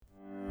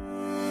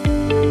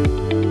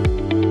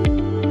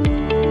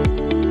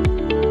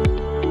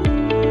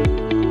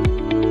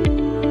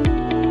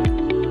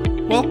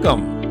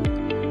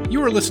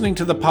listening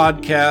to the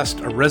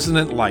podcast A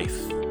Resonant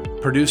Life,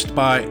 produced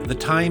by The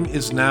Time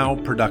Is Now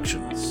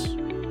Productions.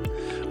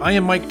 I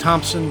am Mike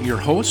Thompson, your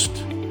host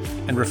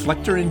and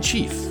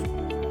Reflector-in-Chief.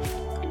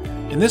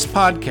 In this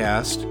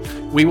podcast,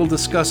 we will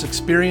discuss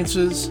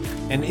experiences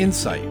and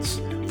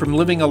insights from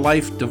living a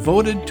life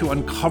devoted to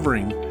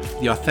uncovering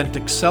the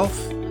authentic self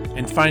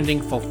and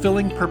finding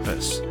fulfilling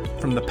purpose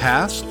from the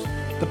past,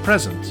 the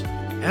present,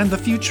 and the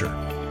future.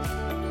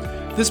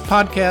 This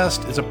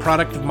podcast is a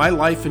product of my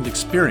life and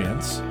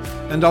experience,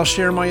 and I'll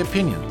share my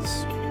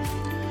opinions.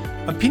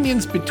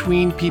 Opinions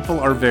between people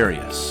are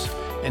various,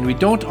 and we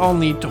don't all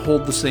need to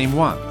hold the same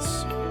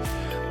ones.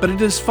 But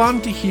it is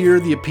fun to hear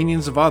the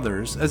opinions of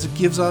others as it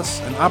gives us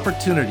an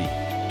opportunity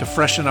to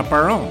freshen up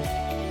our own.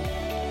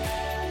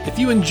 If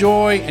you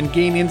enjoy and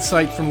gain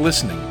insight from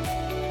listening,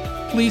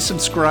 please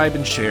subscribe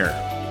and share.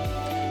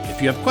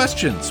 If you have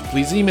questions,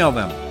 please email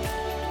them.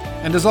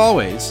 And as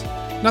always,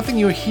 nothing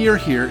you hear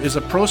here is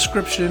a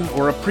proscription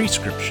or a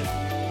prescription.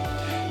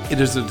 It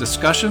is a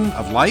discussion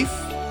of life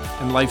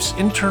and life's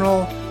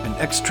internal and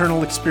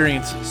external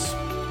experiences.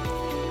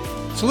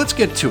 So let's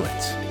get to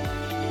it.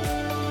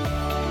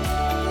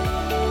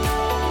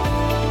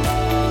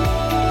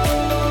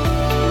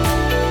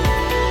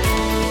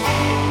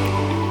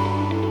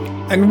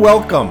 And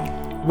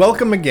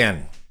welcome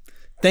again.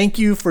 Thank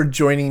you for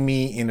joining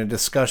me in a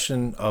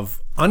discussion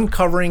of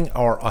uncovering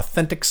our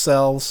authentic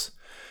selves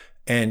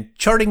and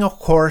charting a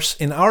course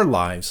in our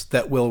lives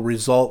that will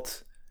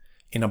result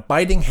in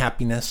abiding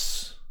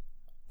happiness,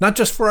 not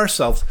just for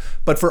ourselves,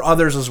 but for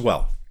others as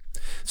well.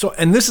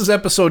 And this is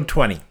episode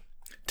 20.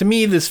 To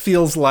me, this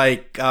feels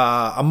like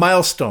a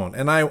milestone,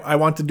 and I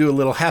want to do a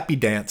little happy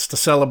dance to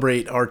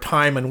celebrate our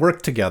time and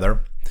work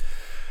together.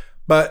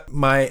 But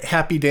my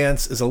happy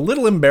dance is a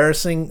little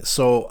embarrassing,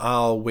 so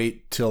I'll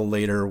wait till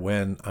later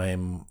when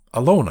I'm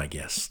alone, I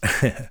guess.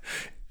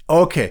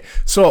 Okay,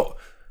 so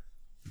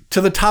to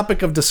the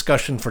topic of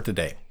discussion for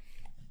today.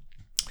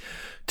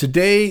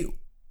 Today,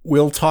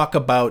 we'll talk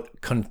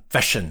about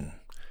confession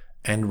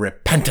and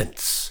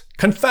repentance.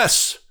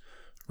 Confess,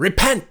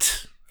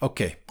 repent.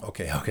 Okay.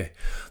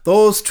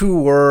 Those two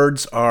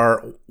words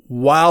are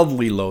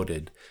wildly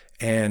loaded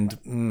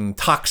and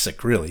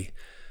toxic, really.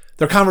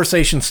 They're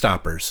conversation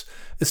stoppers,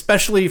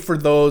 especially for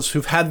those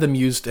who've had them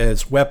used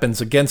as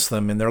weapons against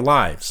them in their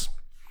lives.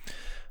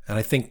 And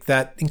I think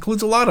that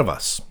includes a lot of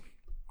us.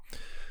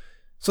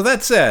 So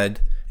that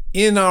said,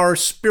 in our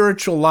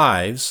spiritual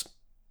lives,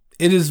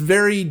 it is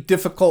very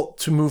difficult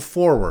to move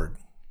forward,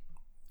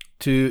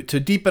 to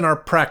deepen our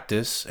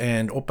practice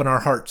and open our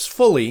hearts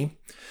fully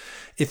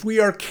if we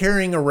are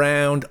carrying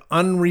around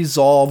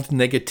unresolved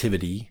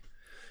negativity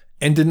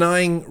and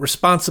denying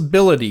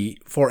responsibility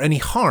for any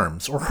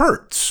harms or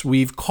hurts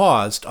we've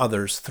caused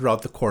others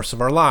throughout the course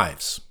of our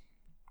lives.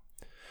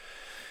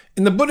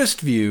 In the Buddhist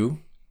view,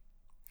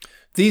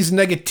 these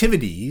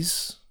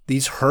negativities,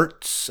 these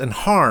hurts and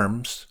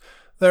harms,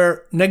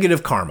 they're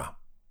negative karma.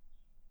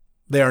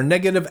 They are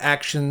negative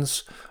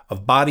actions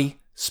of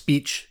body,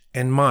 speech,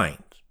 and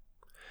mind.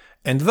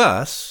 And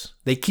thus,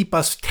 they keep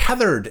us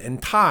tethered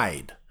and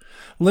tied,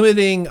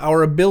 limiting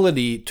our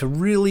ability to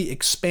really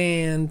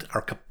expand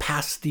our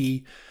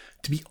capacity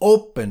to be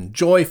open,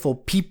 joyful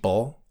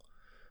people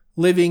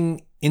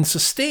living in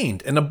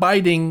sustained and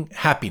abiding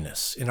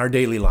happiness in our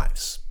daily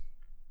lives.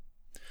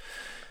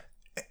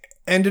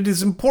 And it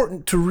is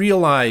important to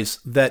realize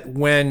that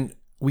when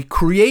we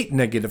create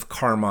negative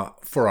karma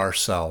for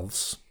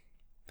ourselves,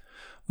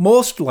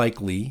 most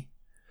likely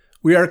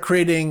we are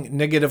creating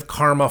negative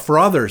karma for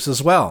others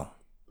as well.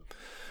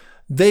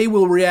 They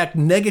will react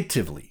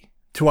negatively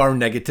to our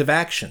negative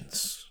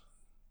actions.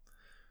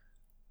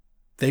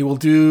 They will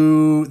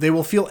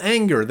feel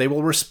anger, they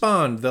will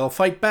respond, they'll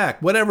fight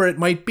back, whatever it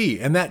might be.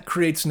 And that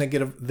creates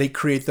they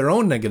create their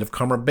own negative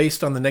karma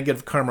based on the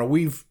negative karma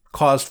we've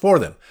caused for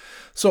them.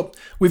 So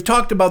we've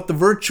talked about the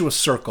virtuous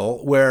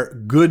circle where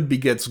good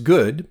begets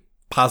good,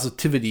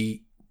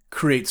 positivity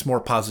creates more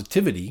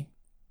positivity.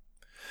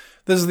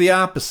 This is the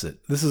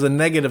opposite. This is a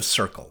negative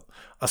circle,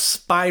 a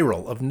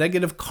spiral of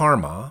negative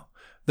karma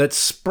that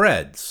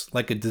spreads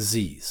like a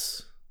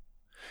disease.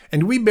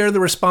 And we bear the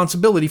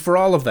responsibility for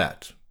all of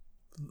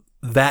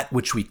that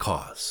which we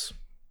cause.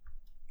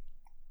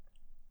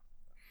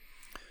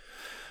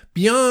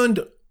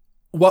 Beyond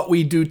what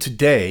we do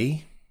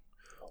today,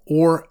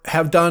 or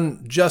have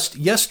done just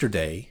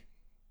yesterday,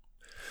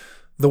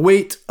 the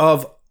weight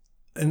of,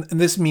 and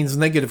this means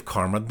negative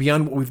karma,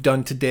 beyond what we've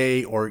done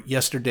today or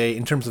yesterday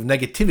in terms of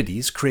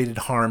negativities, created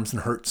harms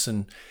and hurts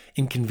and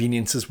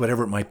inconveniences,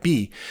 whatever it might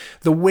be,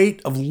 the weight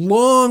of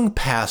long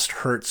past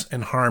hurts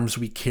and harms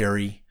we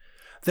carry,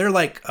 they're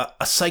like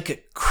a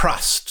psychic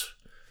crust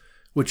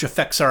which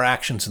affects our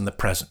actions in the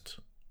present.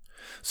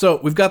 So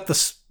we've got the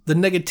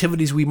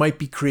negativities we might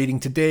be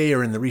creating today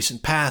or in the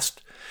recent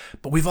past,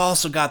 but we've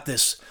also got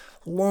this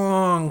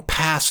long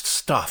past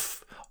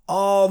stuff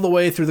all the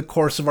way through the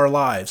course of our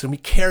lives, and we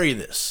carry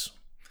this.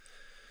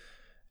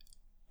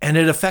 And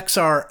it affects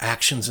our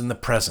actions in the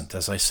present,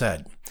 as I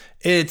said.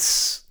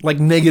 It's like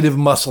negative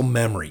muscle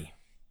memory.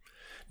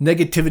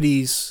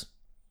 Negativities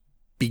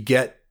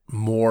beget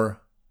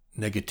more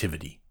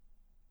negativity.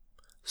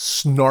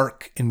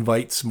 Snark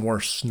invites more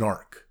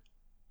snark.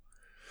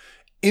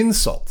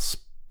 Insults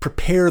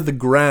prepare the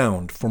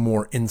ground for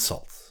more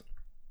insults.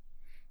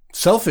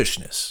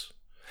 Selfishness,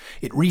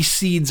 it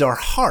reseeds our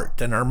heart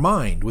and our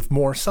mind with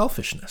more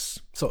selfishness.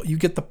 So you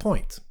get the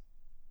point.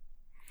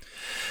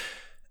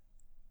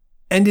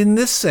 And in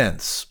this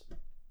sense,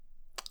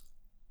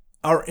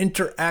 our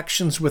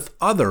interactions with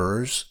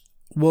others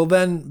will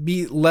then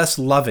be less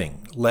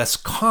loving, less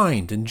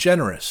kind and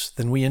generous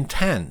than we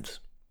intend.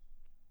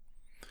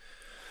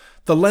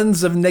 The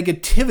lens of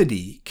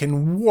negativity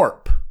can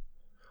warp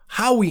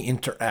how we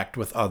interact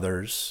with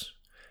others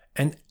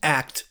and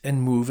act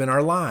and move in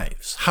our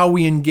lives, how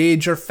we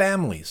engage our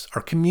families,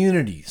 our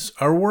communities,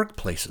 our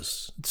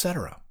workplaces,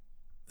 etc.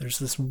 There's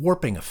this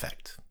warping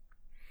effect.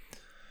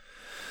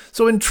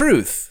 So in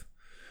truth,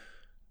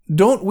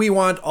 don't we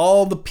want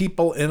all the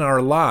people in our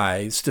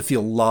lives to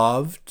feel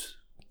loved,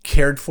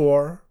 cared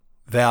for,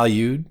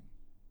 valued,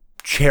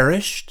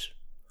 cherished?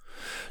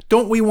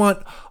 Don't we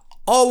want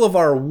all of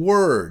our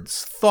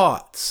words,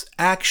 thoughts,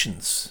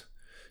 actions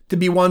to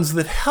be ones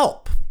that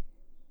help,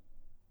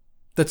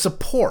 that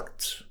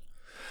support,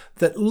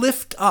 that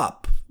lift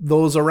up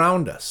those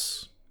around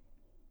us?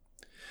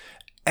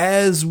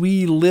 As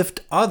we lift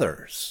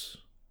others,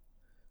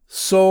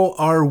 so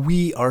are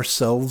we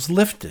ourselves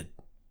lifted.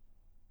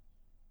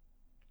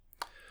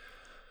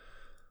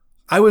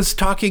 I was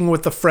talking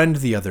with a friend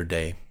the other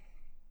day,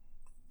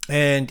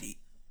 and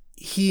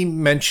he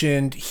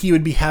mentioned he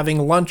would be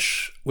having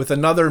lunch with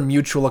another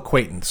mutual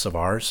acquaintance of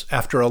ours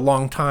after a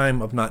long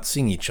time of not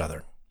seeing each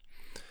other.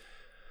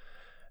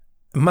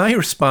 My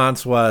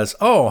response was,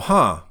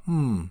 I've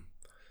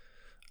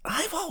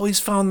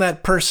always found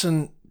that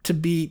person to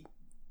be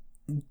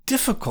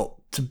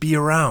difficult to be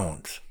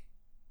around.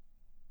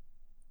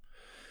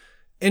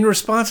 In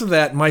response to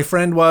that, my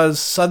friend was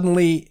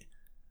suddenly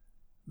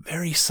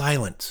very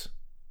silent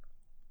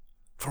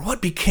for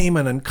what became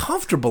an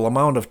uncomfortable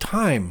amount of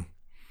time.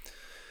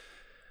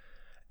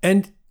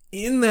 And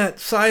in that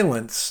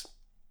silence,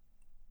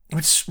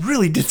 which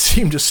really did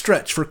seem to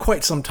stretch for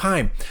quite some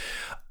time,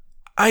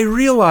 I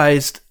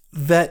realized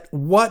that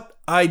what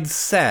I'd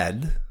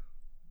said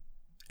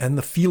and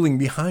the feeling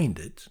behind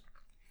it,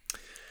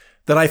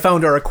 that I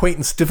found our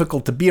acquaintance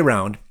difficult to be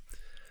around,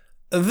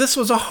 this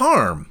was a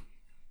harm.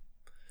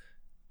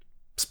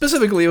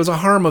 Specifically, it was a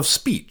harm of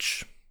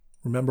speech.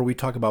 Remember, we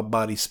talk about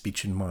body,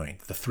 speech, and mind,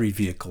 the three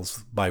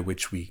vehicles by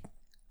which we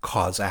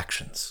cause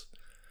actions.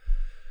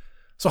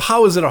 So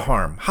how is it a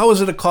harm? How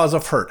is it a cause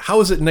of hurt? How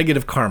is it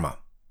negative karma?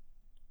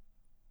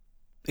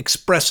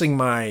 Expressing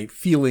my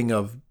feeling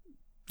of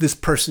this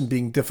person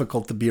being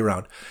difficult to be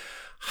around.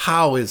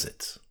 How is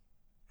it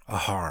a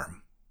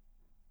harm?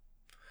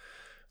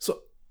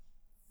 So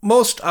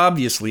most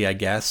obviously, I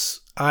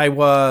guess, I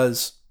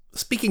was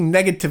speaking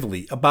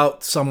negatively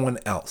about someone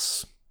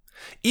else.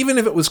 Even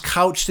if it was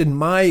couched in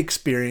my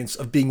experience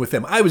of being with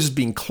them, I was just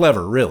being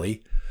clever,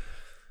 really.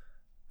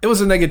 It was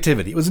a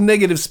negativity. It was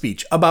negative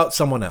speech about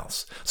someone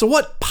else. So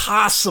what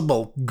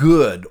possible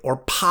good or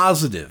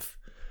positive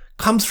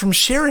comes from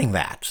sharing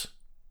that?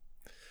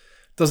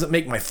 Does it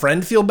make my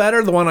friend feel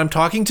better, the one I'm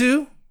talking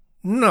to?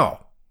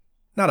 No,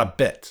 not a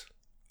bit.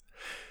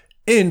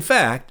 In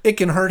fact, it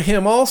can hurt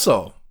him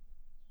also.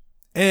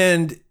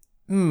 And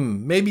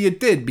maybe it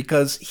did,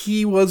 because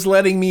he was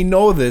letting me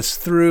know this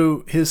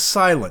through his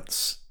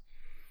silence.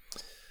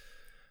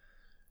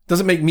 Does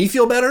it make me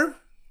feel better?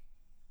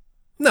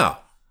 No.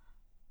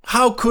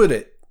 How could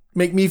it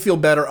make me feel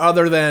better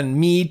other than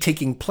me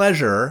taking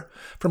pleasure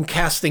from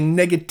casting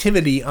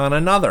negativity on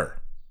another?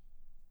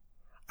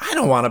 I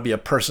don't want to be a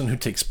person who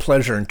takes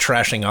pleasure in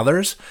trashing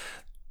others.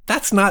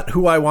 That's not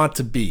who I want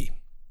to be.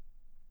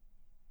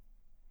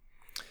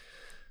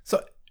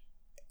 So,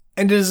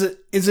 and is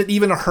it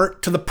even a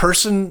hurt to the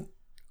person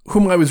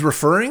whom I was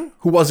referring,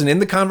 who wasn't in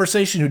the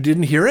conversation, who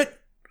didn't hear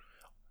it?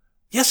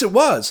 Yes, it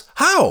was.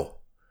 How?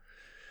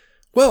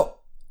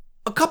 Well,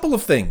 a couple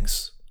of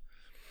things.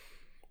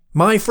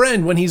 My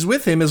friend, when he's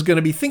with him, is going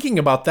to be thinking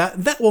about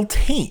that. That will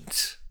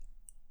taint.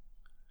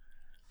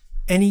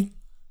 And he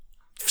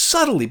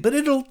subtly, but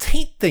it'll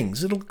taint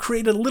things. It'll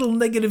create a little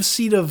negative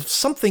seed of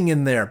something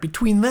in there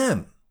between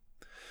them.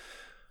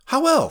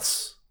 How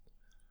else?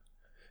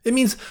 It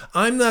means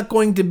I'm not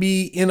going to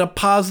be in a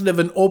positive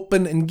and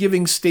open and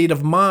giving state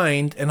of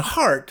mind and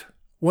heart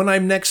when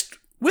I'm next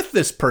with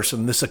this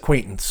person, this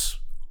acquaintance,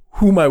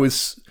 whom I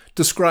was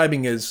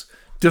describing as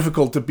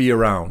difficult to be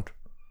around.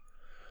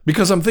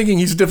 Because I'm thinking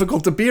he's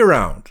difficult to be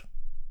around.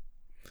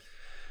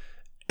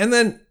 And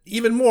then,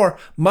 even more,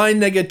 my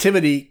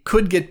negativity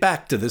could get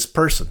back to this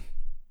person.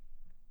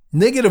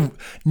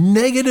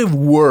 Negative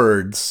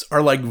words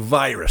are like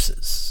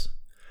viruses.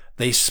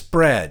 They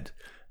spread,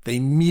 they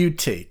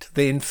mutate,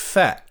 they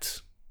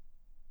infect.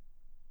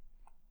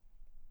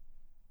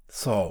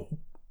 So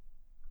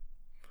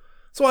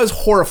I was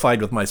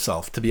horrified with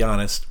myself, to be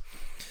honest.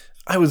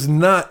 I was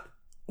not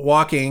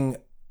walking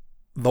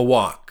the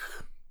walk.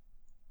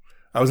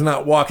 I was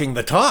not walking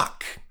the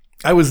talk.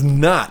 I was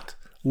not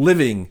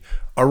living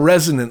a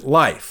resonant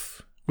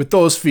life with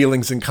those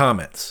feelings and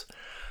comments.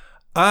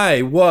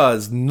 I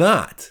was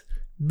not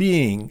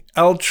being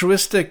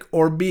altruistic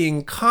or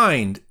being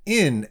kind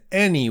in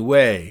any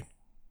way.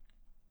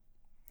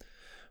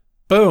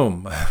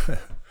 Boom.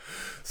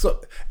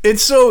 So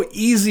it's so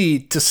easy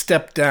to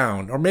step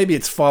down, or maybe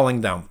it's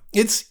falling down.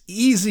 It's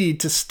easy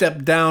to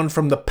step down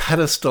from the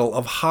pedestal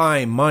of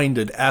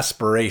high-minded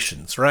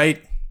aspirations,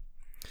 right?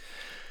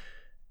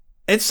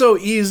 It's so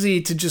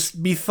easy to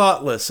just be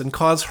thoughtless and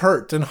cause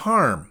hurt and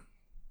harm.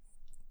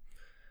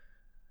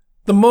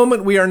 The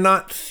moment we are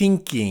not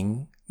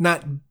thinking,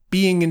 not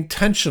being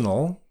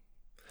intentional,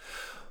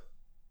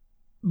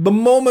 the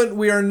moment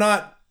we are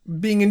not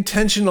being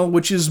intentional,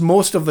 which is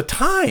most of the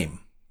time,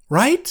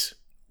 right?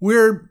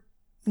 We're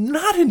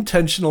not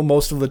intentional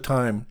most of the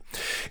time.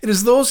 It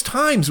is those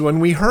times when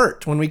we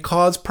hurt, when we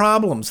cause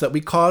problems, that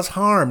we cause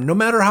harm, no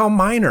matter how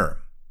minor.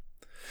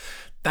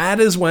 That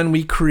is when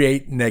we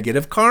create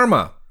negative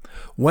karma.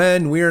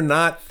 When we're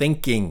not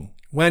thinking,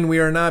 when we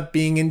are not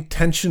being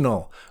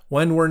intentional,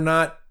 when we're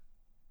not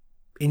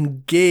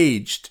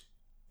engaged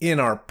in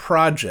our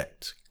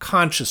project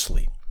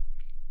consciously.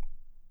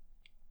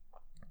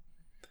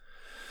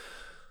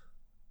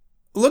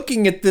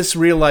 Looking at this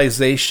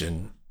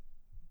realization,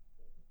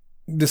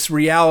 this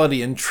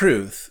reality and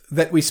truth,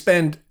 that we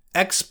spend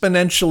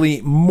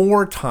exponentially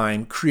more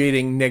time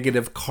creating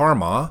negative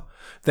karma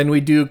than we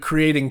do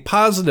creating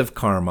positive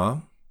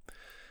karma,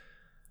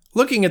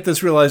 looking at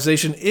this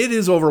realization, it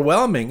is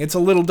overwhelming. It's a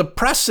little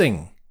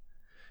depressing.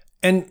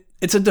 And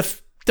it's a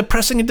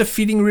depressing and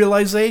defeating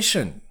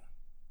realization.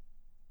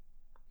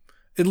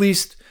 At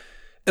least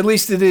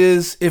it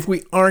is if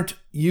we aren't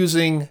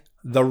using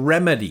the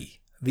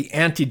remedy, the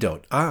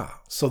antidote.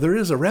 So there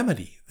is a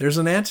remedy. There's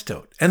an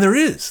antidote. And there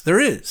is. There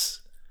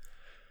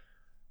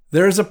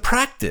is a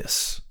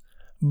practice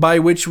by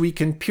which we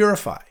can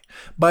purify,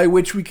 by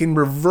which we can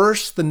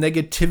reverse the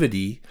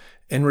negativity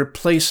and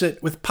replace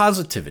it with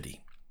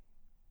positivity,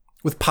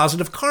 with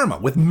positive karma,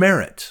 with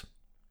merit.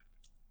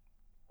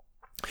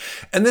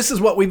 And this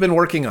is what we've been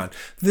working on.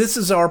 This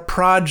is our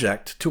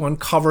project to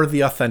uncover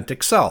the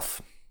authentic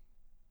self.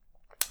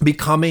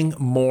 Becoming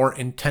more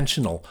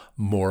intentional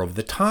more of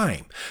the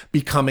time.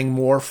 Becoming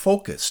more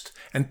focused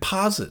and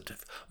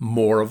positive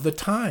more of the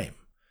time.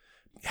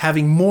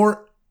 Having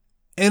more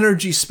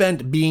energy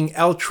spent being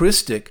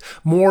altruistic,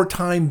 more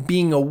time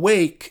being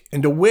awake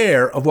and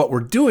aware of what we're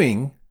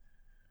doing,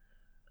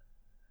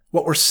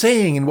 what we're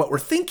saying, and what we're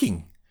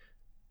thinking.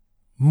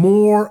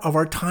 More of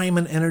our time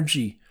and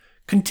energy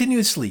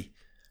continuously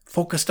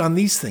focused on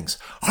these things,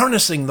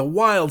 harnessing the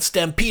wild,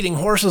 stampeding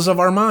horses of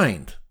our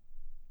mind.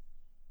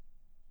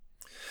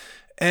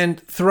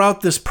 And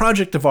throughout this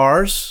project of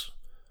ours,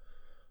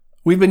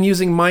 we've been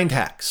using mind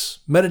hacks,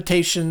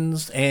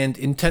 meditations, and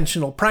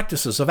intentional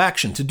practices of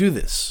action to do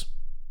this.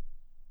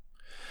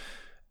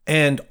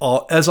 And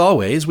as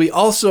always, we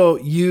also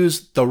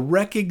use the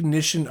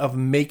recognition of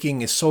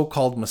making a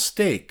so-called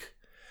mistake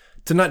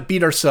to not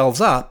beat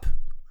ourselves up,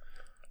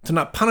 to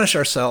not punish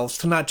ourselves,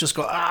 to not just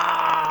go,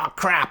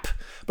 crap,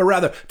 but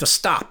rather to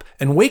stop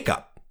and wake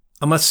up.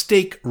 A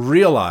mistake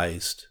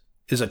realized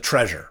is a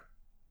treasure,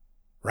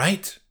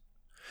 right?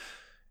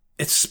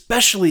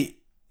 Especially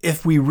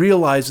if we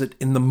realize it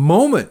in the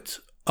moment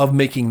of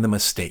making the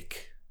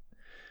mistake.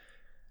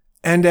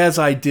 And as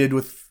I did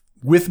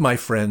with my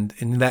friend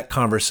in that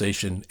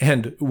conversation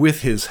and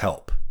with his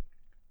help.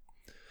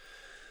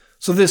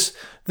 So this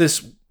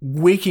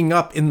waking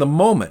up in the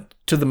moment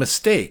to the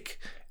mistake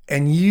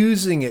and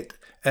using it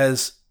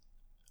as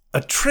a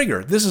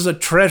trigger. This is a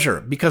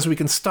treasure because we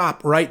can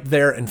stop right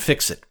there and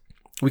fix it.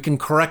 We can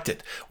correct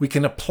it. We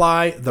can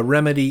apply the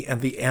remedy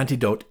and the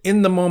antidote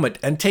in the moment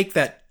and take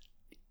that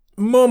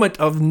moment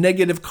of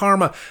negative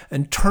karma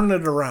and turn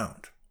it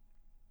around.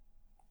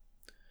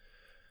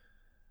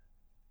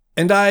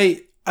 And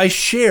I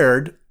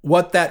shared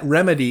what that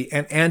remedy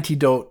and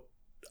antidote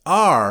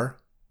are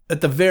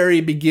at the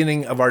very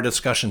beginning of our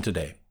discussion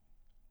today.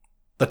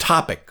 The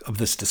topic of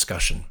this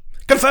discussion: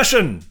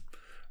 confession,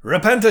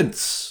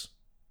 repentance.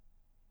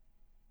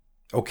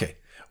 Okay,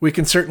 we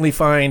can certainly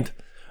find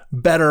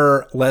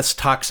better, less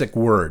toxic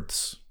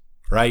words,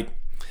 right?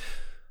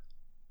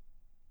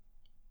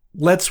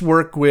 Let's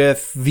work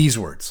with these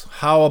words.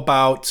 How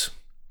about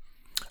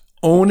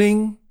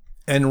owning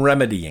and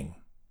remedying?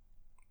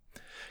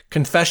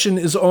 Confession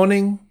is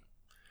owning.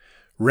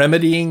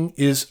 Remedying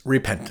is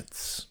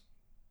repentance.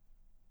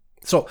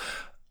 So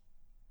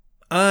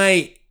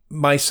I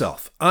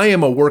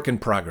am a work in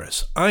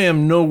progress. I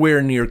am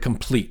nowhere near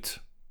complete,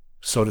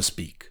 so to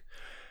speak.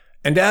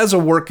 And as a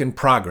work in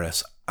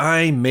progress,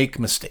 I make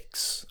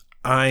mistakes.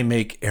 I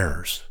make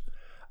errors.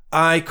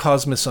 I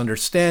cause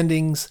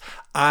misunderstandings.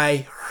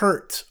 I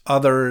hurt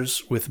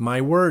others with my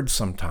words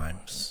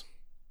sometimes.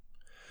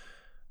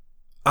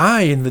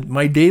 In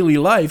my daily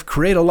life,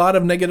 create a lot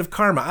of negative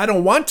karma. I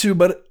don't want to,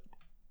 but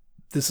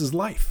this is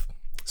life.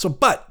 So,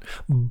 but,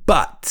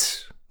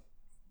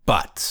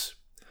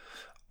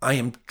 I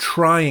am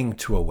trying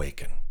to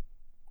awaken.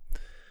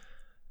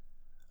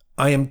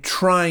 I am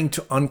trying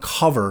to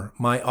uncover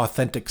my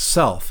authentic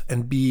self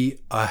and be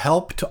a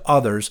help to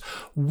others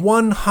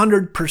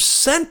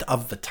 100%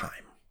 of the time.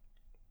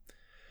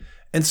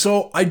 And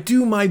so I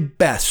do my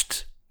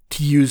best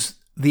to use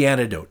the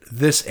antidote,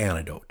 this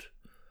antidote,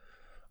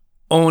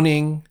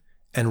 owning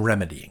and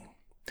remedying.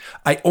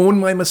 I own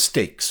my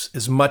mistakes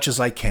as much as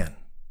I can.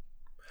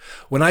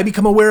 When I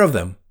become aware of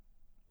them,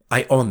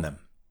 I own them.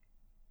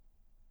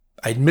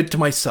 I admit to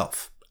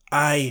myself,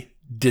 I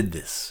did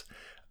this.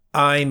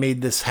 I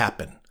made this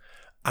happen.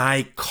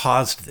 I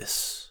caused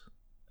this.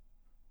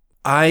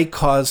 I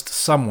caused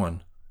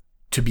someone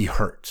to be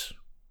hurt.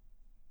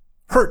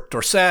 Hurt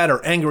or sad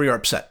or angry or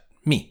upset.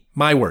 Me,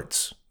 my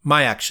words,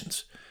 my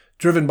actions,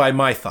 driven by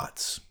my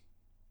thoughts.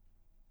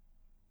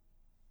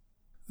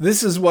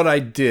 This is what I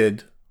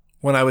did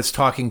when I was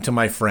talking to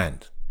my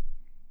friend.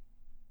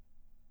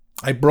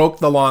 I broke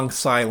the long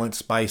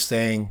silence by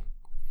saying,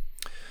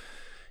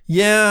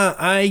 "Yeah,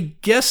 I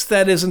guess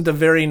that isn't a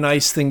very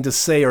nice thing to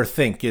say or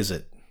think, is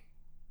it?"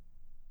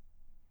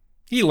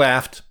 He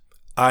laughed.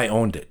 I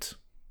owned it.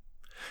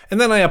 And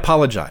then I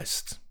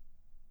apologized.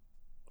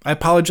 I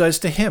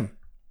apologized to him.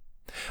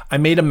 I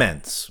made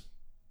amends.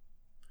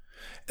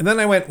 And then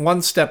I went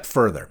one step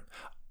further.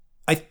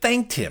 I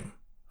thanked him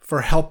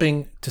for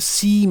helping to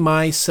see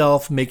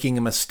myself making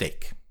a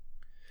mistake.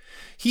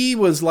 He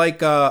was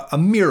like a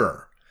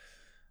mirror.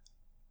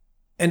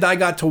 And I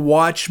got to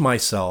watch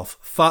myself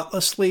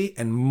thoughtlessly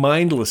and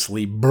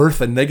mindlessly birth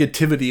a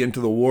negativity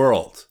into the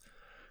world.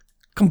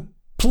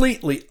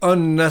 Completely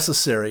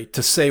unnecessary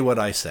to say what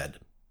I said.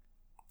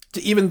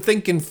 To even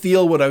think and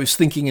feel what I was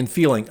thinking and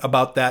feeling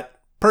about that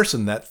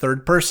person, that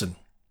third person.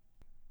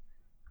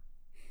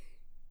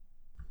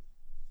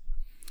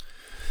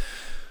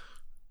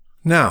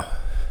 Now,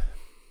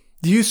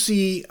 do you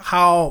see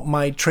how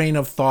my train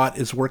of thought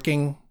is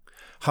working?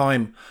 How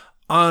I'm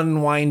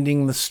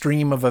unwinding the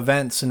stream of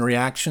events and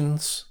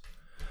reactions?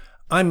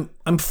 I'm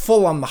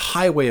full on the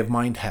highway of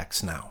mind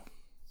hacks now.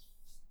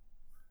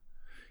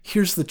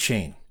 Here's the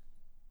chain.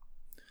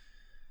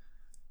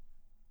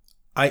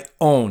 I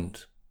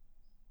owned.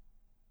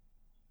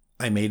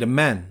 I made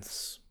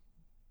amends.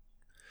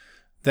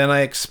 Then I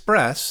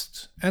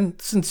expressed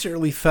and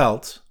sincerely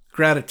felt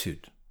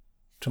gratitude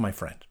to my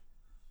friend.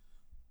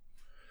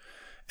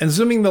 And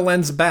zooming the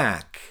lens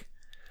back,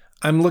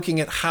 I'm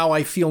looking at how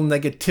I feel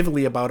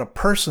negatively about a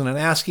person and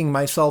asking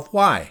myself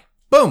why.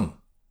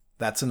 Boom!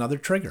 That's another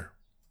trigger.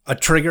 A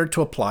trigger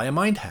to apply a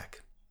mind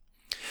hack.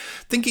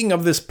 Thinking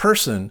of this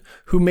person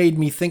who made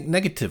me think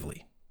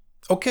negatively.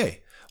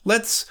 Okay,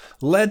 let's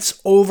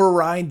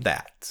override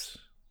that.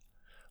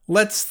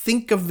 Let's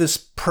think of this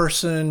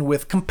person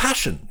with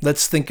compassion.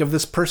 Let's think of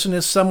this person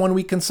as someone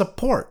we can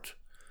support,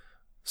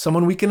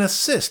 someone we can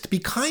assist, be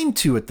kind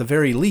to at the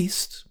very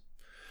least.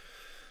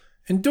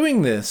 And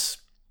doing this,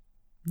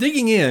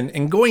 digging in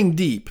and going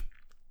deep,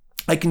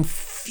 I can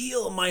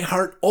feel my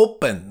heart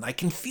open. I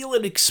can feel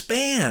it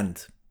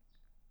expand.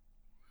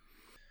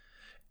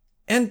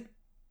 And,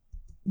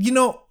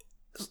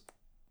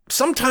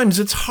 sometimes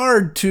it's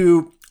hard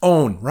to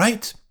own,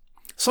 right?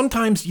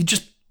 Sometimes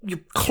you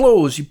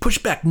close, you push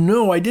back.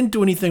 No, I didn't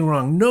do anything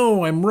wrong.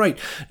 No, I'm right.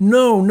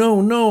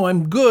 No,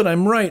 I'm good.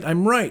 I'm right.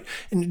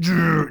 And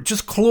it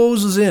just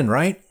closes in,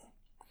 right?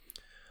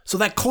 So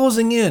that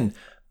closing in,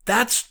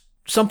 that's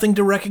something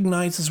to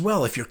recognize as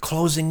well. If you're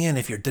closing in,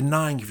 if you're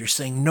denying, if you're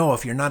saying no,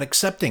 if you're not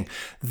accepting,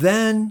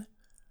 then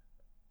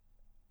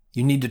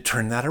you need to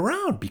turn that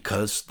around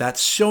because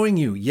that's showing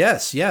you,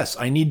 yes,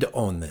 I need to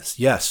own this.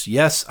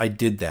 Yes, I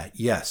did that.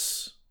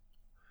 Yes,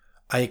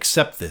 I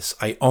accept this.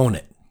 I own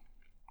it.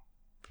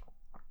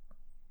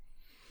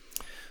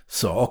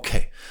 So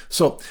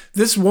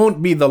this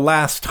won't be the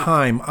last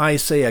time I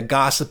say a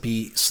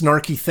gossipy,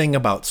 snarky thing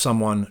about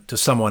someone to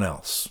someone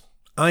else.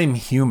 I'm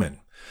human.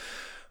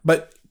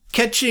 But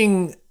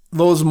catching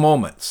those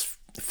moments,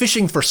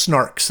 fishing for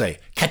snark, say,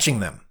 catching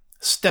them,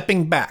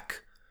 stepping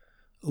back,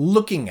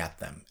 looking at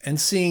them and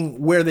seeing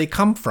where they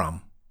come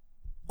from,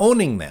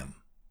 owning them,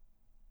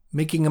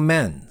 making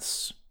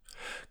amends,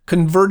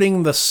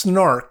 converting the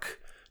snark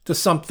to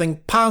something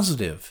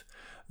positive,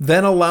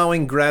 then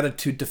allowing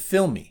gratitude to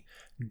fill me.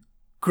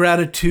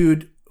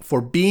 Gratitude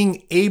for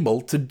being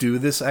able to do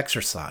this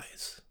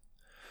exercise,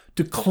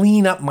 to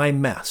clean up my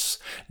mess.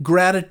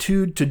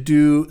 Gratitude to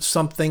do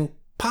something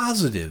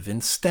positive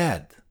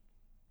instead.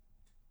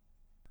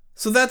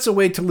 So that's a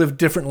way to live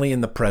differently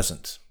in the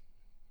present.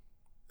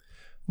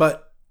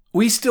 But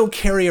we still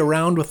carry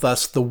around with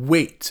us the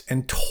weight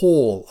and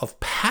toll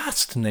of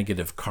past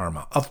negative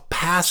karma, of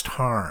past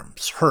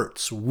harms,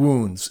 hurts,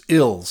 wounds,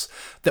 ills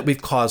that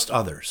we've caused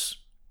others.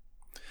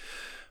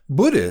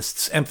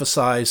 Buddhists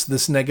emphasize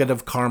this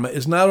negative karma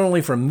is not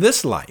only from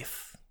this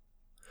life,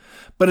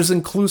 but is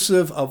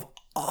inclusive of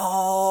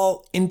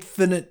all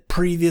infinite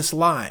previous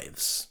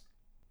lives.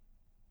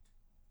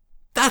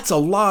 That's a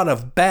lot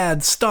of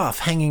bad stuff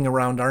hanging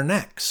around our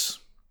necks.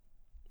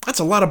 That's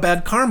a lot of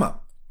bad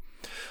karma.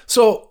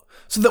 So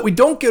that we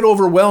don't get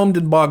overwhelmed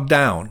and bogged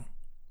down,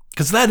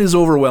 because that is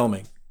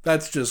overwhelming.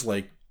 That's just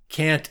like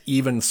can't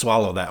even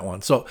swallow that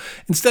one. So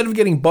instead of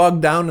getting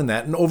bogged down in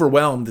that and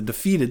overwhelmed and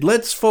defeated,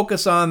 let's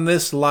focus on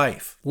this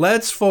life.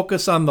 Let's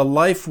focus on the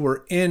life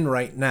we're in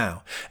right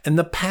now and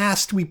the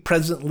past we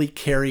presently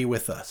carry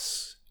with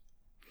us.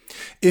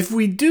 If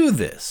we do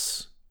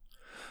this,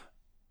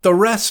 the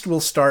rest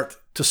will start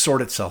to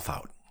sort itself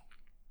out.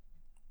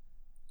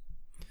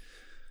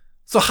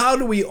 So how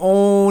do we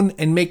own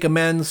and make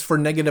amends for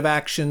negative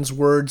actions,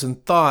 words,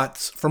 and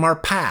thoughts from our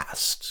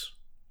past?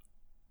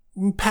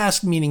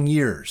 Past meaning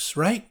years,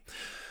 right?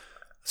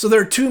 So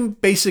there are two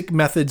basic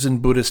methods in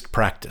Buddhist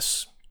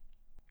practice.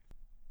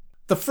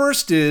 The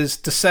first is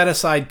to set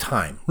aside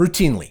time,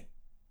 routinely,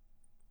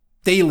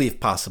 daily if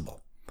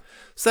possible.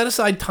 Set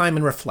aside time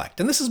and reflect.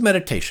 And this is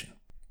meditation.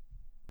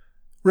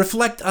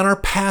 Reflect on our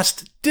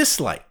past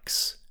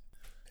dislikes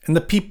and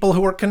the people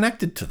who are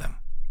connected to them.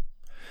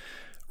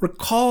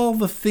 Recall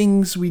the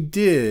things we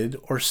did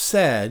or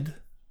said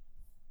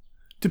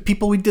to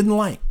people we didn't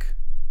like,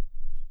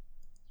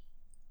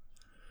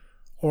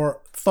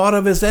 or thought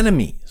of as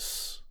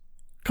enemies,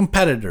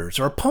 competitors,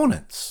 or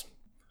opponents.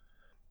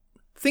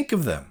 Think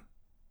of them.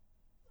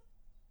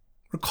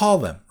 Recall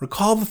them.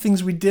 Recall the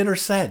things we did or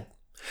said.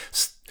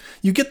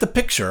 You get the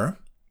picture.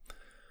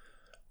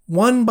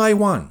 One by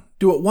one.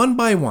 Do it one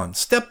by one,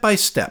 step by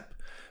step.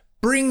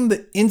 Bring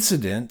the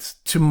incident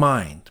to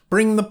mind.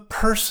 Bring the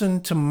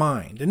person to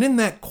mind. And in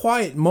that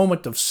quiet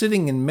moment of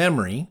sitting in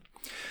memory,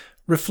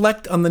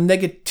 reflect on the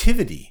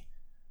negativity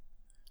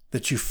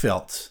that you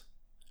felt,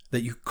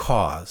 that you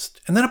caused,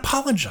 and then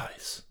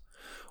apologize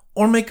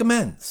or make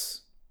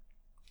amends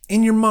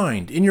in your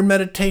mind, in your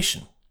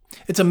meditation.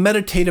 It's a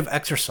meditative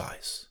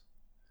exercise.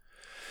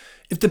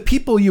 If the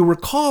people you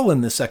recall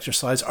in this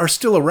exercise are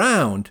still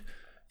around,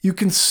 you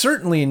can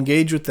certainly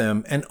engage with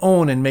them and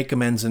own and make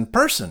amends in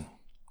person.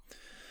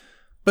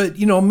 But,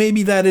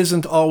 maybe that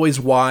isn't always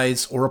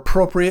wise or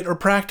appropriate or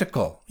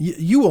practical.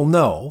 You will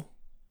know.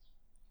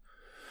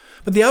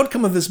 But the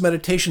outcome of this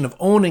meditation of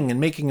owning and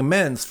making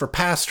amends for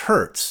past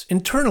hurts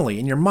internally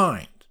in your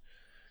mind,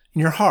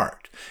 in your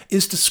heart,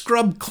 is to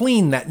scrub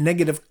clean that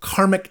negative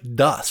karmic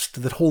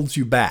dust that holds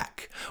you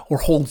back or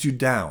holds you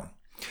down.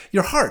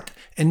 Your heart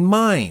and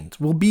mind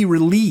will be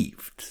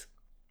relieved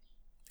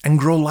and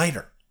grow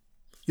lighter.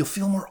 You'll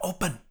feel more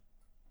open.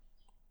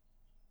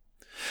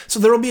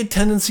 So there will be a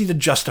tendency to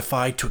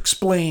justify, to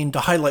explain, to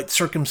highlight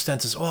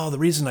circumstances. Oh, the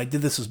reason I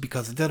did this was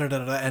because of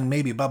da-da-da-da, and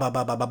maybe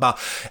ba-ba-ba-ba-ba-ba.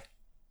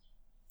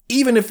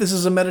 Even if this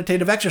is a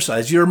meditative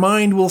exercise, your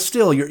mind will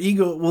still, your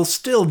ego will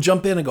still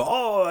jump in and go,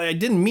 oh, I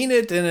didn't mean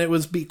it, and it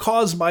was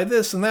caused by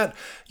this and that.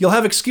 You'll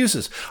have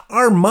excuses.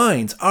 Our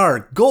minds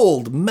are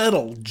gold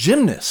medal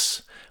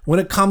gymnasts when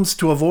it comes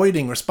to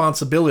avoiding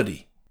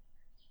responsibility.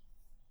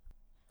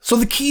 So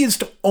the key is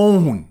to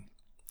own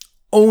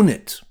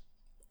it,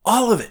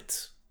 all of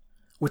it.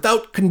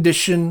 Without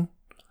condition,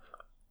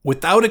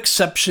 without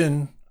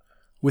exception,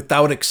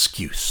 without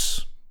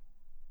excuse.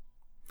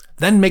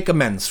 Then make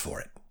amends for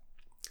it.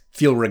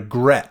 Feel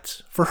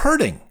regret for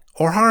hurting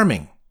or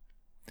harming.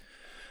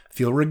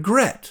 Feel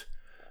regret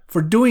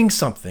for doing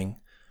something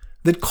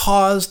that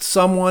caused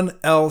someone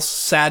else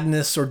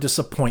sadness or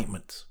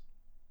disappointment.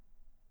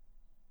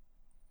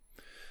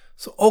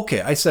 So,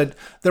 I said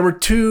there were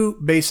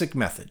two basic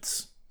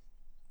methods.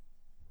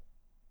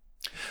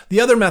 The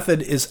other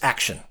method is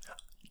action.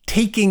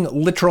 Taking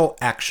literal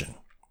action.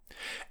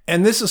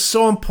 And this is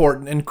so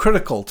important and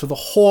critical to the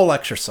whole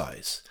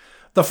exercise.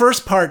 The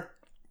first part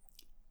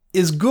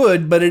is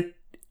good, but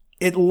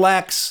it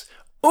lacks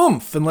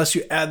oomph unless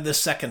you add the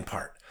second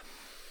part.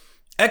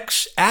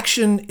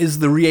 Action is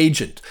the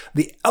reagent,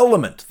 the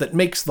element that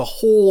makes the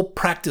whole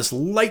practice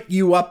light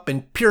you up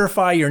and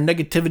purify your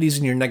negativities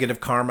and your negative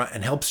karma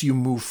and helps you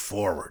move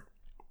forward.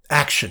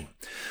 Action.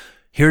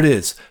 Here it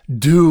is.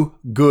 Do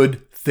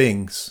good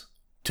things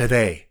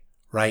today,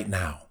 right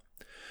now.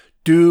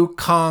 Do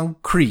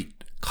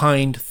concrete,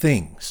 kind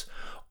things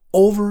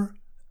over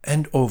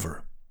and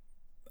over,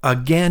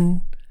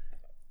 again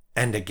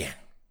and again.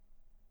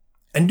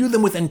 And do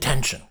them with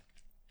intention.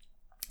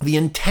 The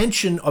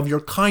intention of your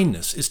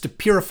kindness is to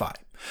purify,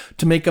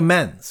 to make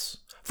amends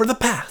for the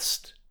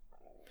past.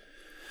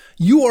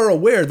 You are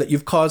aware that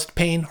you've caused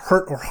pain,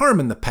 hurt, or harm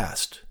in the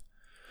past,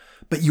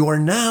 but you are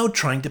now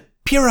trying to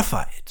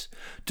purify it,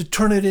 to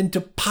turn it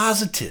into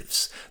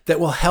positives that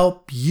will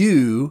help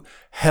you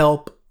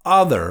help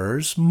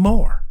others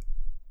more.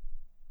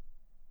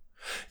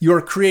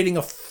 You're creating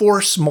a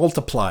force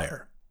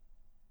multiplier.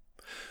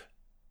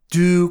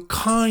 Do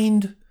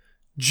kind,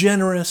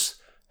 generous,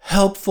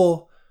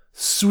 helpful,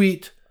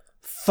 sweet,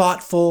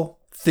 thoughtful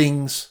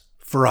things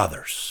for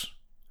others.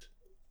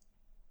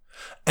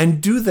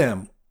 And do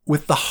them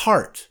with the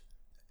heart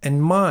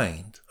and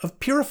mind of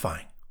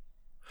purifying,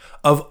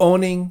 of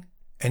owning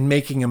and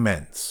making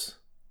amends.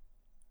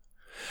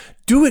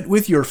 Do it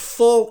with your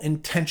full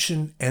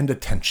intention and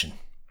attention.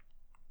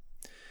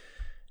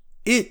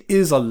 It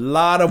is a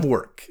lot of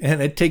work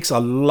and it takes a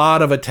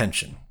lot of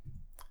attention.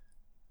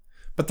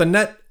 But the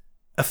net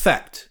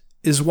effect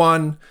is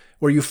one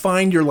where you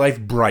find your life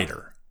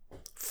brighter,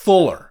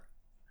 fuller,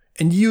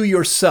 and you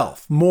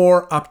yourself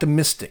more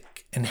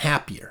optimistic and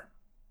happier.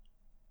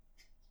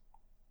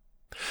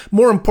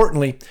 More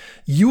importantly,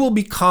 you will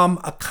become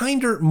a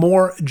kinder,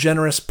 more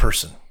generous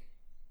person.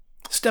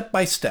 Step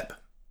by step,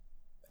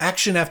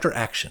 action after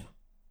action,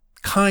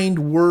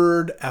 kind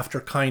word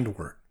after kind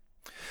word,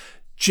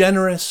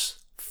 generous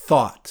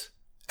thought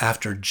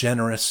after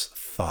generous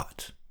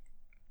thought.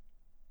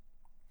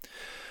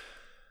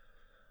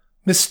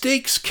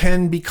 Mistakes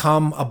can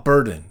become a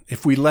burden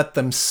if we let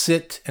them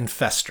sit and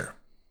fester.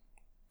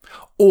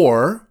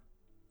 Or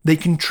they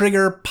can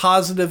trigger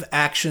positive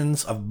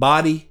actions of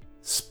body,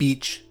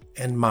 speech,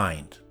 and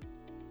mind.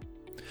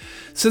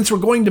 Since we're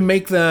going to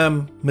make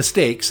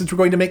mistakes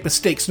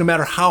no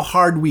matter how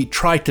hard we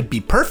try to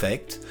be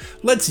perfect,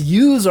 let's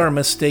use our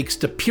mistakes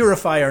to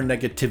purify our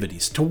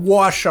negativities, to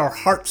wash our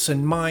hearts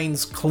and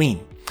minds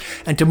clean,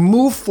 and to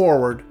move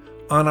forward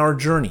on our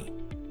journey.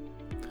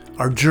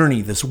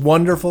 This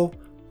wonderful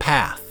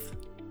path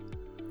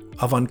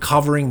of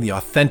uncovering the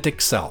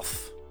authentic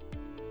self.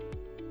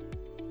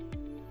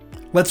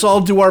 Let's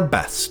all do our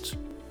best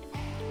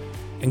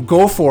and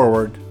go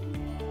forward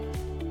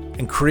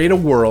and create a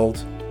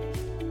world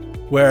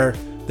where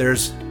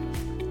there's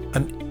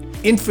an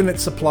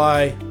infinite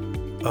supply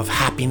of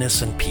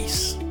happiness and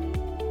peace.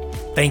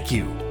 Thank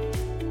you.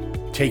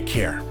 Take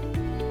care.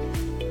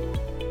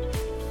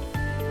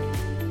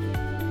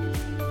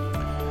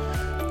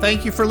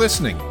 Thank you for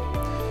listening.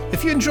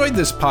 If you enjoyed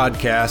this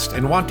podcast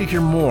and want to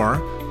hear more,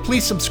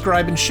 please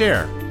subscribe and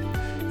share.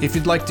 If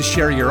you'd like to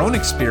share your own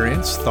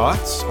experience,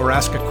 thoughts, or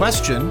ask a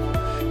question,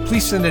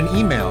 please send an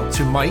email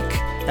to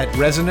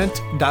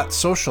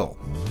mike@resonant.social.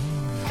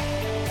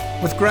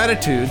 With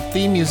gratitude,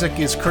 theme music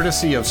is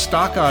courtesy of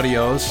Stock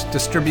Audios,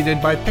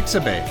 distributed by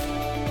Pixabay.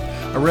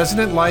 A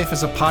Resonant Life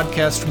is a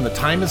podcast from the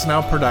Time Is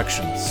Now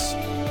Productions.